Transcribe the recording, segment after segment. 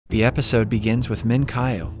The episode begins with Min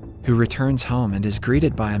Gyu, who returns home and is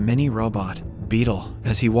greeted by a mini robot, Beetle.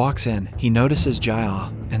 As he walks in, he notices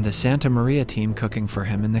Jia and the Santa Maria team cooking for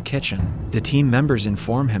him in the kitchen. The team members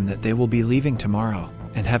inform him that they will be leaving tomorrow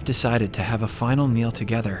and have decided to have a final meal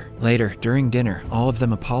together. Later, during dinner, all of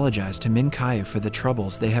them apologize to Min Gyu for the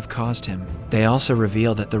troubles they have caused him. They also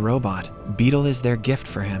reveal that the robot, Beetle, is their gift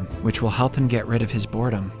for him, which will help him get rid of his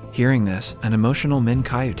boredom. Hearing this, an emotional Min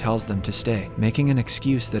Gyu tells them to stay, making an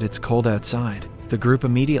excuse that it's cold outside. The group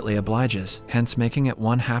immediately obliges, hence making it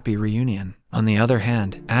one happy reunion. On the other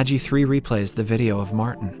hand, Allergy 3 replays the video of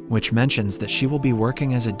Martin, which mentions that she will be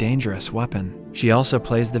working as a dangerous weapon. She also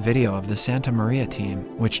plays the video of the Santa Maria team,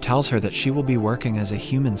 which tells her that she will be working as a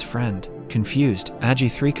human's friend. Confused, Allergy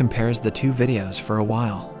 3 compares the two videos for a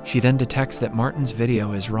while. She then detects that Martin's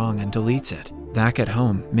video is wrong and deletes it. Back at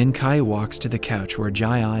home, Min Gyu walks to the couch where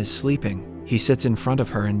Jia is sleeping. He sits in front of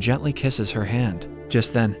her and gently kisses her hand.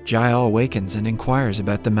 Just then, Jia awakens and inquires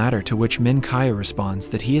about the matter, to which Min Gyu responds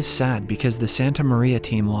that he is sad because the Santa Maria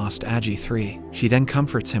team lost Allergy 3. She then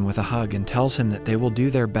comforts him with a hug and tells him that they will do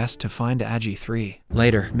their best to find Allergy 3.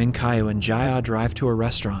 Later, Min Gyu and Jia drive to a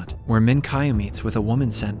restaurant, where Min Gyu meets with a woman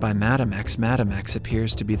sent by Madame X. Madame X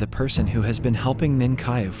appears to be the person who has been helping Min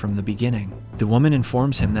Gyu from the beginning. The woman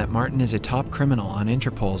informs him that Martin is a top criminal on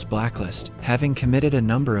Interpol's blacklist, having committed a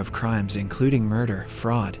number of crimes including murder,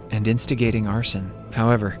 fraud, and instigating arson.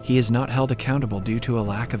 However, he is not held accountable due to a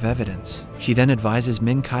lack of evidence. She then advises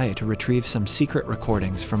Min Gyu to retrieve some secret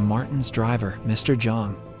recordings from Martin's driver, Mr.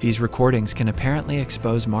 Zhang. These recordings can apparently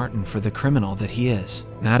expose Martin for the criminal that he is.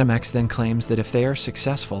 Madame X then claims that if they are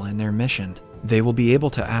successful in their mission, they will be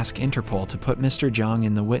able to ask Interpol to put Mr. Zhang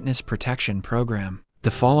in the witness protection program. The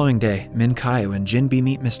following day, Min Gyu and Jinbi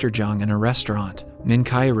meet Mr. Zhang in a restaurant. Min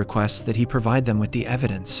Gyu requests that he provide them with the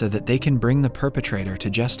evidence so that they can bring the perpetrator to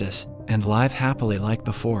justice and live happily like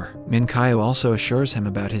before. Min Gyu also assures him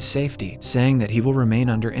about his safety, saying that he will remain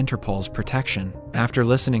under Interpol's protection. After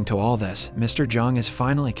listening to all this, Mr. Zhang is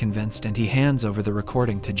finally convinced and he hands over the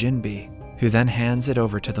recording to Jinbi, who then hands it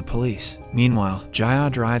over to the police. Meanwhile,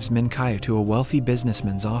 Jia drives Min Gyu to a wealthy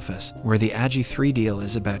businessman's office, where the Allergy 3 deal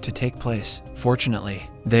is about to take place. Fortunately,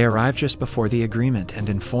 they arrive just before the agreement and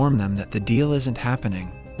inform them that the deal isn't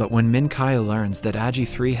happening. But when Min Gyu learns that Allergy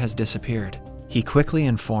 3 has disappeared, he quickly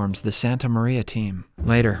informs the Santa Maria team.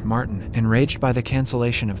 Later, Martin, enraged by the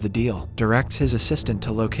cancellation of the deal, directs his assistant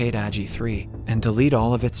to locate Allergy 3 and delete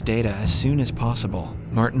all of its data as soon as possible.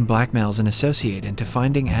 Martin blackmails an associate into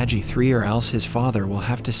finding Allergy 3, or else his father will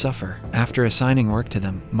have to suffer. After assigning work to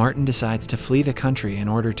them, Martin decides to flee the country in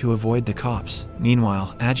order to avoid the cops.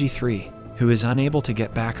 Meanwhile, Allergy 3, who is unable to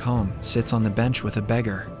get back home, sits on the bench with a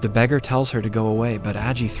beggar. The beggar tells her to go away, but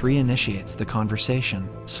Allergy 3 initiates the conversation.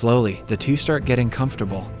 Slowly, the two start getting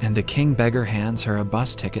comfortable, and the king beggar hands her a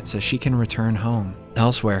bus ticket so she can return home.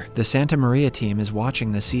 Elsewhere, the Santa Maria team is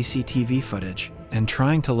watching the CCTV footage and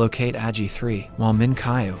trying to locate Allergy 3, while Min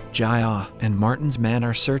Gyu, Jia, and Martin's man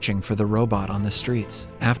are searching for the robot on the streets.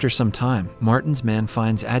 After some time, Martin's man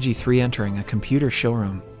finds Allergy 3 entering a computer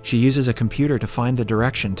showroom. She uses a computer to find the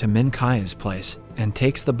direction to Min Gyu's place and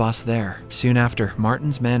takes the bus there. Soon after,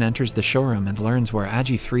 Martin's man enters the showroom and learns where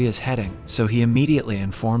Allergy 3 is heading, so he immediately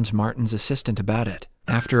informs Martin's assistant about it.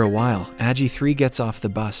 After a while, Allergy 3 gets off the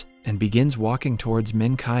bus and begins walking towards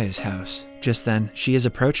Min Gyu's house. Just then, she is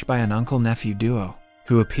approached by an uncle-nephew duo,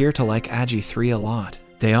 who appear to like Allergy 3 a lot.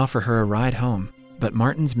 They offer her a ride home, but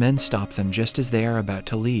Martin's men stop them just as they are about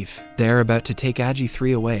to leave. They are about to take Allergy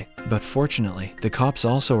 3 away, but fortunately, the cops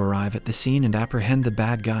also arrive at the scene and apprehend the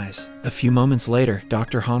bad guys. A few moments later,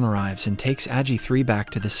 Dr. Han arrives and takes Allergy 3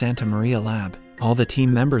 back to the Santa Maria lab. All the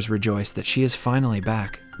team members rejoice that she is finally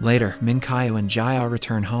back. Later, Min Gyu and Jia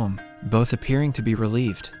return home, both appearing to be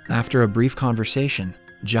relieved. After a brief conversation,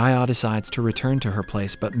 Jia decides to return to her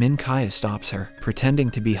place, but Min Gyu stops her, pretending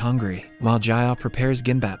to be hungry. While Jia prepares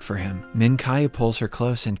gimbat for him, Min Gyu pulls her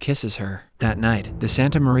close and kisses her. That night, the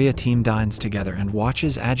Santa Maria team dines together and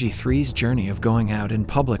watches Allergy 3's journey of going out in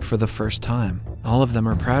public for the first time. All of them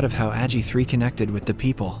are proud of how Allergy 3 connected with the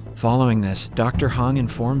people. Following this, Dr. Hong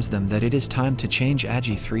informs them that it is time to change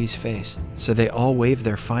Allergy 3's face, so they all wave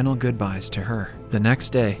their final goodbyes to her. The next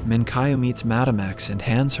day, Min Gyu meets Madame X and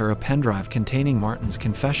hands her a pendrive containing Martin's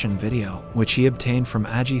confession video, which he obtained from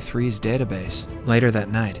Allergy 3's database. Later that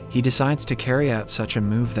night, he decides to carry out such a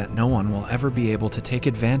move that no one will ever be able to take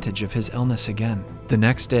advantage of his illness again. The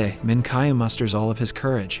next day, Min Gyu musters all of his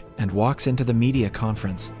courage and walks into the media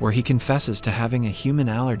conference, where he confesses to having a human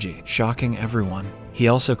allergy, shocking everyone. He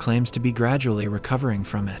also claims to be gradually recovering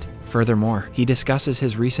from it. Furthermore, he discusses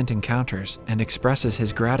his recent encounters and expresses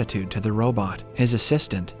his gratitude to the robot, his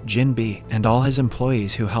assistant, Jin-bi, and all his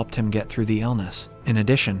employees who helped him get through the illness. In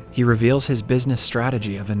addition, he reveals his business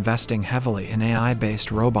strategy of investing heavily in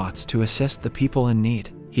AI-based robots to assist the people in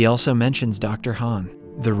need. He also mentions Dr. Han,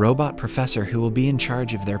 the robot professor who will be in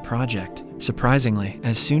charge of their project. Surprisingly,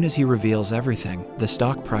 as soon as he reveals everything, the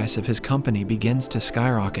stock price of his company begins to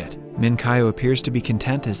skyrocket. Min Gyu appears to be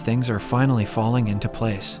content as things are finally falling into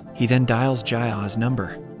place. He then dials Jaya's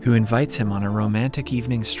number, who invites him on a romantic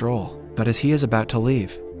evening stroll. But as he is about to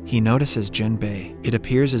leave, he notices Jin-bi. It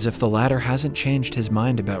appears as if the latter hasn't changed his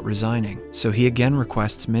mind about resigning, so he again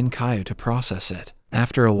requests Min Gyu to process it.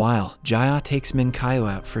 After a while, Jaya takes Min Gyu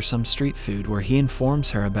out for some street food where he informs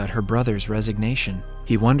her about her brother's resignation.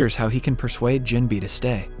 He wonders how he can persuade Jin-bi to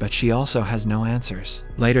stay, but she also has no answers.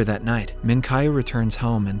 Later that night, Min Gyu returns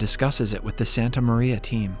home and discusses it with the Santa Maria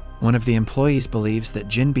team. One of the employees believes that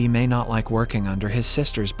Jin-bi may not like working under his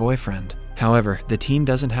sister's boyfriend. However, the team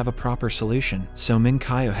doesn't have a proper solution, so Min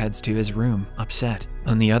Gyu heads to his room, upset.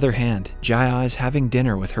 On the other hand, Jaya is having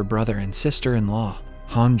dinner with her brother and sister-in-law,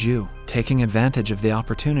 Hongju. Taking advantage of the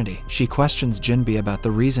opportunity, she questions Jin-bi about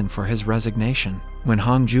the reason for his resignation. When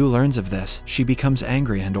Hongju learns of this, she becomes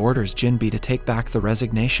angry and orders Jin-bi to take back the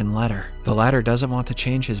resignation letter. The latter doesn't want to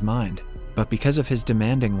change his mind, but because of his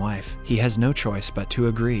demanding wife, he has no choice but to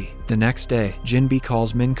agree. The next day, Jin-bi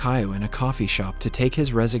calls Min Gyu in a coffee shop to take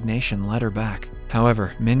his resignation letter back.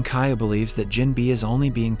 However, Min Gyu believes that Jin-bi is only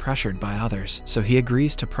being pressured by others, so he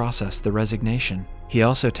agrees to process the resignation. He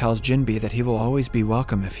also tells Jin-bi that he will always be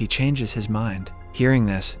welcome if he changes his mind. Hearing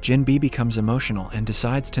this, Jin-bi becomes emotional and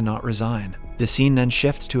decides to not resign. The scene then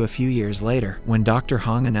shifts to a few years later when Dr.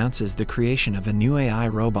 Hong announces the creation of a new AI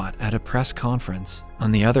robot at a press conference.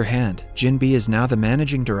 On the other hand, Jin-bi is now the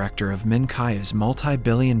managing director of Min Gyu's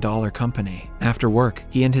multi-billion-dollar company. After work,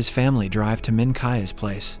 he and his family drive to Min Gyu's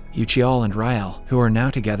place. Yuchiol and Ryel, who are now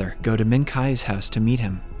together, go to Min Gyu's house to meet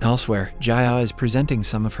him. Elsewhere, Jaya is presenting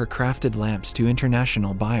some of her crafted lamps to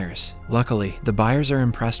international buyers. Luckily, the buyers are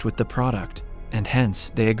impressed with the product, and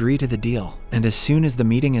hence, they agree to the deal. And as soon as the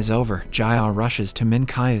meeting is over, Jaya rushes to Min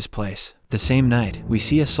Gyu's place. The same night, we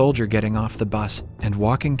see a soldier getting off the bus and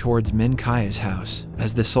walking towards Min Gyu's house.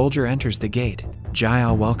 As the soldier enters the gate,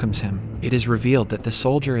 Jaya welcomes him. It is revealed that the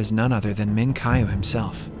soldier is none other than Min Gyu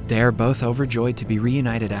himself. They are both overjoyed to be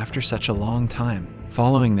reunited after such a long time.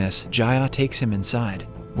 Following this, Jaya takes him inside,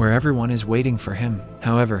 where everyone is waiting for him.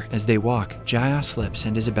 However, as they walk, Jaya slips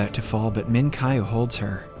and is about to fall, but Min Gyu holds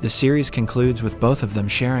her. The series concludes with both of them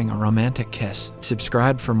sharing a romantic kiss.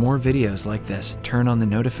 Subscribe for more videos like this, turn on the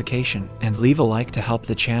notification, and leave a like to help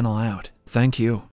the channel out. Thank you.